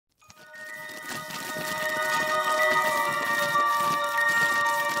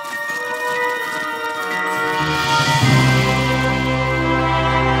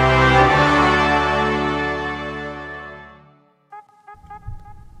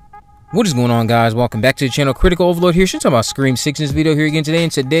What is going on, guys? Welcome back to the channel. Critical Overlord here. Should talk about Scream 6 in this video here again today.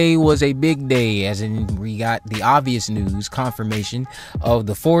 And today was a big day, as in we got the obvious news confirmation of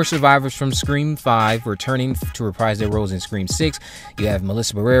the 4 survivors from Scream 5 returning to reprise their roles in Scream 6. You have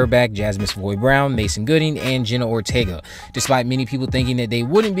Melissa Barrera back, Jasmin Brown, Mason Gooding, and Jenna Ortega. Despite many people thinking that they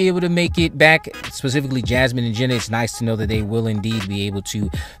wouldn't be able to make it back, specifically Jasmin and Jenna, it's nice to know that they will indeed be able to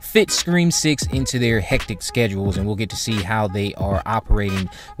fit Scream 6 into their hectic schedules, and we'll get to see how they are operating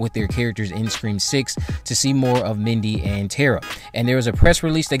with their characters in Scream 6 to see more of Mindy and Tara. And there was a press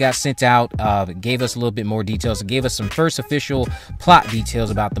release that got sent out, gave us a little bit more details. It gave us some first official plot details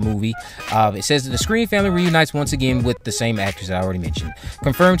about the movie. It says that the Scream family reunites once again with the same actors that I already mentioned.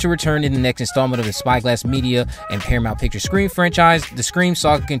 Confirmed to return in the next installment of the Spyglass Media and Paramount Pictures Scream franchise, the Scream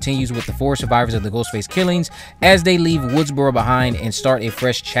saga continues with the 4 survivors of the Ghostface killings as they leave Woodsboro behind and start a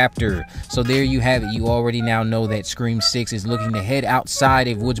fresh chapter. So there you have it. You already now know that Scream 6 is looking to head outside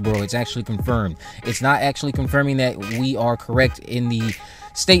of Woodsboro. It's actually confirmed. It's not actually confirming that we are correct in the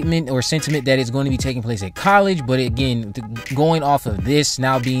statement or sentiment that it's going to be taking place at college, but again, going off of this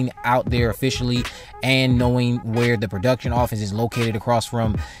now being out there officially and knowing where the production office is located across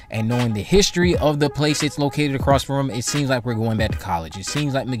from and knowing the history of the place it's located across from, it seems like we're going back to college. It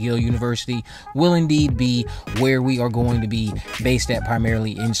seems like McGill University will indeed be where we are going to be based at,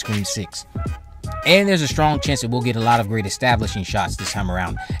 primarily in Scream 6. And there's a strong chance that we'll get a lot of great establishing shots this time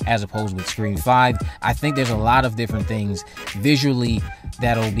around, as opposed with Scream 5. I think there's a lot of different things visually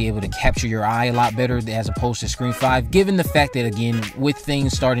that'll be able to capture your eye a lot better as opposed to Scream 5, given the fact that, again, with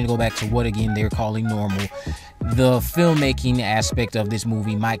things starting to go back to what, again, they're calling normal, the filmmaking aspect of this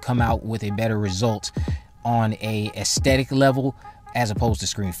movie might come out with a better result on a aesthetic level as opposed to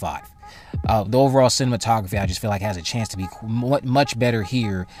Scream 5. The overall cinematography, I just feel like has a chance to be much better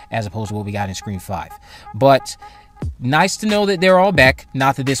here as opposed to what we got in Scream 5. But nice to know that they're all back.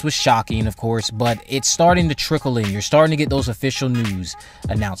 Not that this was shocking, of course, but it's starting to trickle in. You're starting to get those official news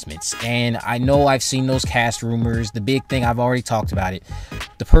announcements. And I know I've seen those cast rumors. The big thing, I've already talked about it.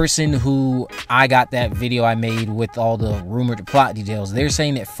 The person who I got that video I made with all the rumored plot details, they're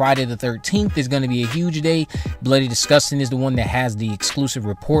saying that Friday the 13th is going to be a huge day. Bloody Disgusting is the one that has the exclusive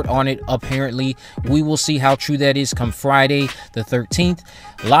report on it, apparently. We will see how true that is come Friday the 13th.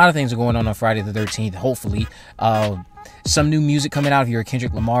 A lot of things are going on Friday the 13th, hopefully. Some new music coming out if you're a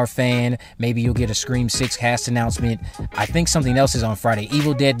Kendrick Lamar fan. Maybe you'll get a Scream 6 cast announcement. I think something else is on Friday.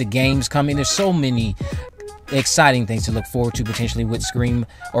 Evil Dead, the game's coming. There's so many exciting things to look forward to potentially with Scream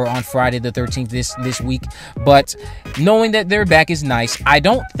or on Friday the 13th this week. But knowing that they're back is nice. I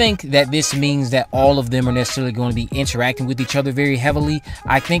don't think that this means that all of them are necessarily going to be interacting with each other very heavily.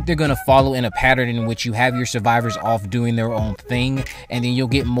 I think they're going to follow in a pattern in which you have your survivors off doing their own thing, and then you'll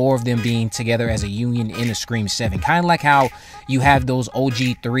get more of them being together as a union in a Scream 7. Kind of like how you have those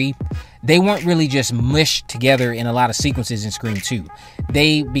OG3. They weren't really just mushed together in a lot of sequences in Scream 2.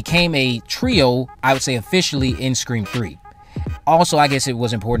 They became a trio, I would say officially, in Scream 3. Also, I guess it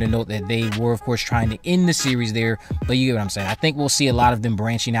was important to note that they were, of course, trying to end the series there, but you get what I'm saying. I think we'll see a lot of them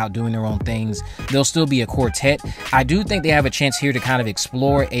branching out, doing their own things. They'll still be a quartet. I do think they have a chance here to kind of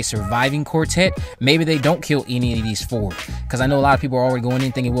explore a surviving quartet. Maybe they don't kill any of these 4, because I know a lot of people are already going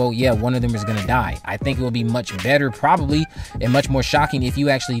in thinking, well, yeah, one of them is going to die. I think it will be much better, probably, and much more shocking if you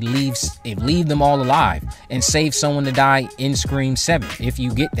actually leave them all alive and save someone to die in Scream 7, if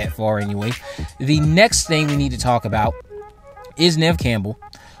you get that far anyway. The next thing we need to talk about is Neve Cambell,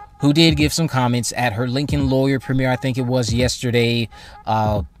 who did give some comments at her Lincoln Lawyer premiere, I think it was yesterday.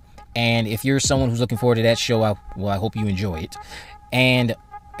 And if you're someone who's looking forward to that show, I hope you enjoy it. And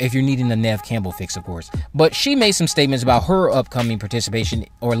if you're needing a Neve Cambell fix, of course. But she made some statements about her upcoming participation,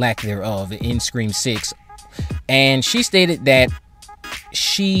 or lack thereof, in Scream 6. And she stated that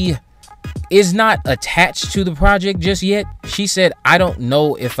she is not attached to the project just yet. She said, "I don't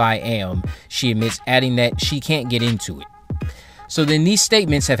know if I am," she admits, adding that she can't get into it. So then these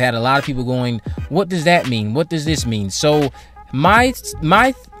statements have had a lot of people going, what does that mean? What does this mean? So my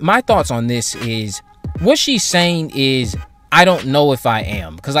thoughts on this is, what she's saying is, I don't know if I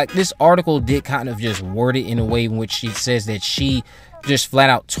am. Because like this article did kind of just word it in a way in which she says that she just flat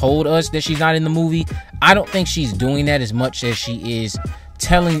out told us that she's not in the movie. I don't think she's doing that as much as she is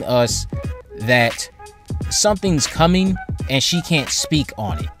telling us that something's coming and she can't speak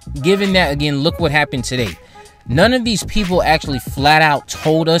on it. Given that, again, look what happened today. None of these people actually flat out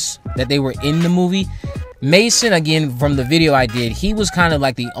told us that they were in the movie. Mason, again, from the video I did, he was kind of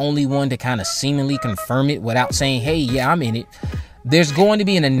like the only one to kind of seemingly confirm it without saying, hey, yeah, I'm in it. There's going to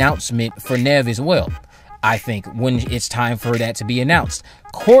be an announcement for Neve as well. I think, when it's time for that to be announced.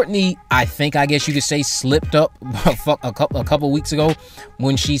 Courtney, I guess you could say, slipped up a couple weeks ago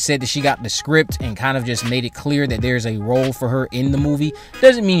when she said that she got the script and kind of just made it clear that there's a role for her in the movie.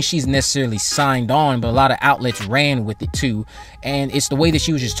 Doesn't mean she's necessarily signed on, but a lot of outlets ran with it too. And it's the way that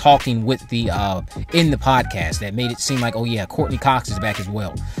she was just talking with the in the podcast that made it seem like, oh yeah, Courtney Cox is back as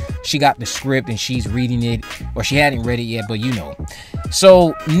well. She got the script and she's reading it, or she hadn't read it yet, but you know.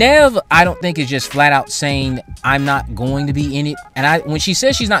 So Neve, I don't think, is just flat out saying I'm not going to be in it. And when she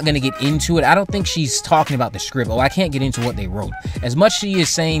says she's not going to get into it, I don't think she's talking about the script. Oh, I can't get into what they wrote. As much as she is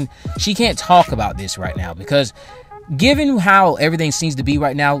saying she can't talk about this right now, because given how everything seems to be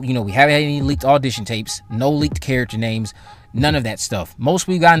right now, you know, we haven't had any leaked audition tapes, no leaked character names, none of that stuff. Most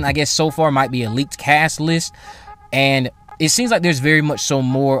we've gotten, I guess, so far might be a leaked cast list, and it seems like there's very much so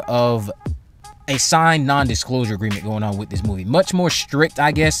more of a signed non-disclosure agreement going on with this movie. Much more strict,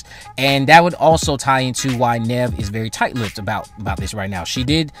 I guess, and that would also tie into why Neve is very tight-lipped about this right now. She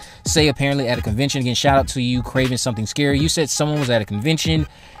did say, apparently, at a convention, again, shout out to you, Craving Something Scary, you said someone was at a convention,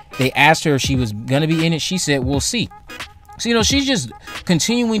 they asked her if she was gonna be in it, she said, we'll see. So, you know, she's just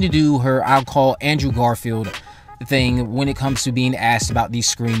continuing to do her, I'll call, Andrew Garfield thing when it comes to being asked about these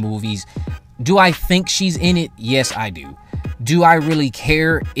Scream movies. Do I think she's in it? Yes, I do. Do I really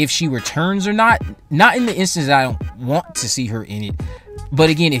care if she returns or not? Not in the instance that I don't want to see her in it. But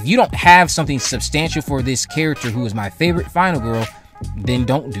again, if you don't have something substantial for this character, who is my favorite final girl, then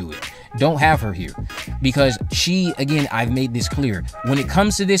don't do it. Don't have her here. Because she, again, I've made this clear. When it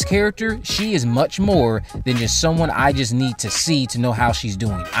comes to this character, she is much more than just someone I just need to see to know how she's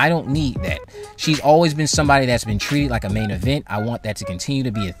doing. I don't need that. She's always been somebody that's been treated like a main event. I want that to continue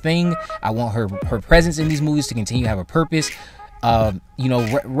to be a thing. I want her presence in these movies to continue to have a purpose. You know,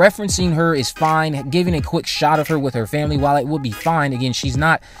 referencing her is fine. Giving a quick shot of her with her family, while it would be fine, again, she's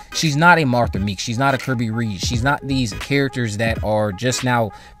not a Martha Meeks, she's not a Kirby Reed, she's not these characters that are just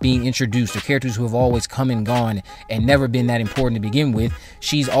now being introduced, or characters who have always come and gone and never been that important to begin with.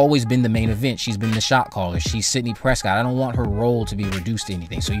 She's always been the main event. She's been the shot caller. She's Sidney Prescott. I don't want her role to be reduced to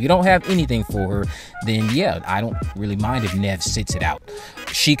anything. So you don't have anything for her, then yeah, I don't really mind if Neve sits it out.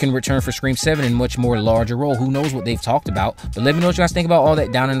 She can return for Scream 7 in much more larger role. Who knows what they've talked about? But let me know what you guys think about all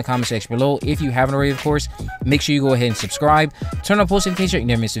that down in the comment section below. If you haven't already, of course, make sure you go ahead and subscribe. Turn on post notifications so you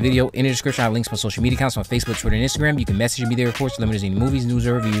never miss a video. In the description, I have links to my social media accounts on Facebook, Twitter, and Instagram. You can message me there, of course, to let me know any movies, news,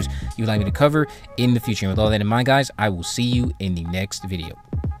 or reviews you'd like me to cover in the future. And with all that in mind, guys, I will see you in the next video.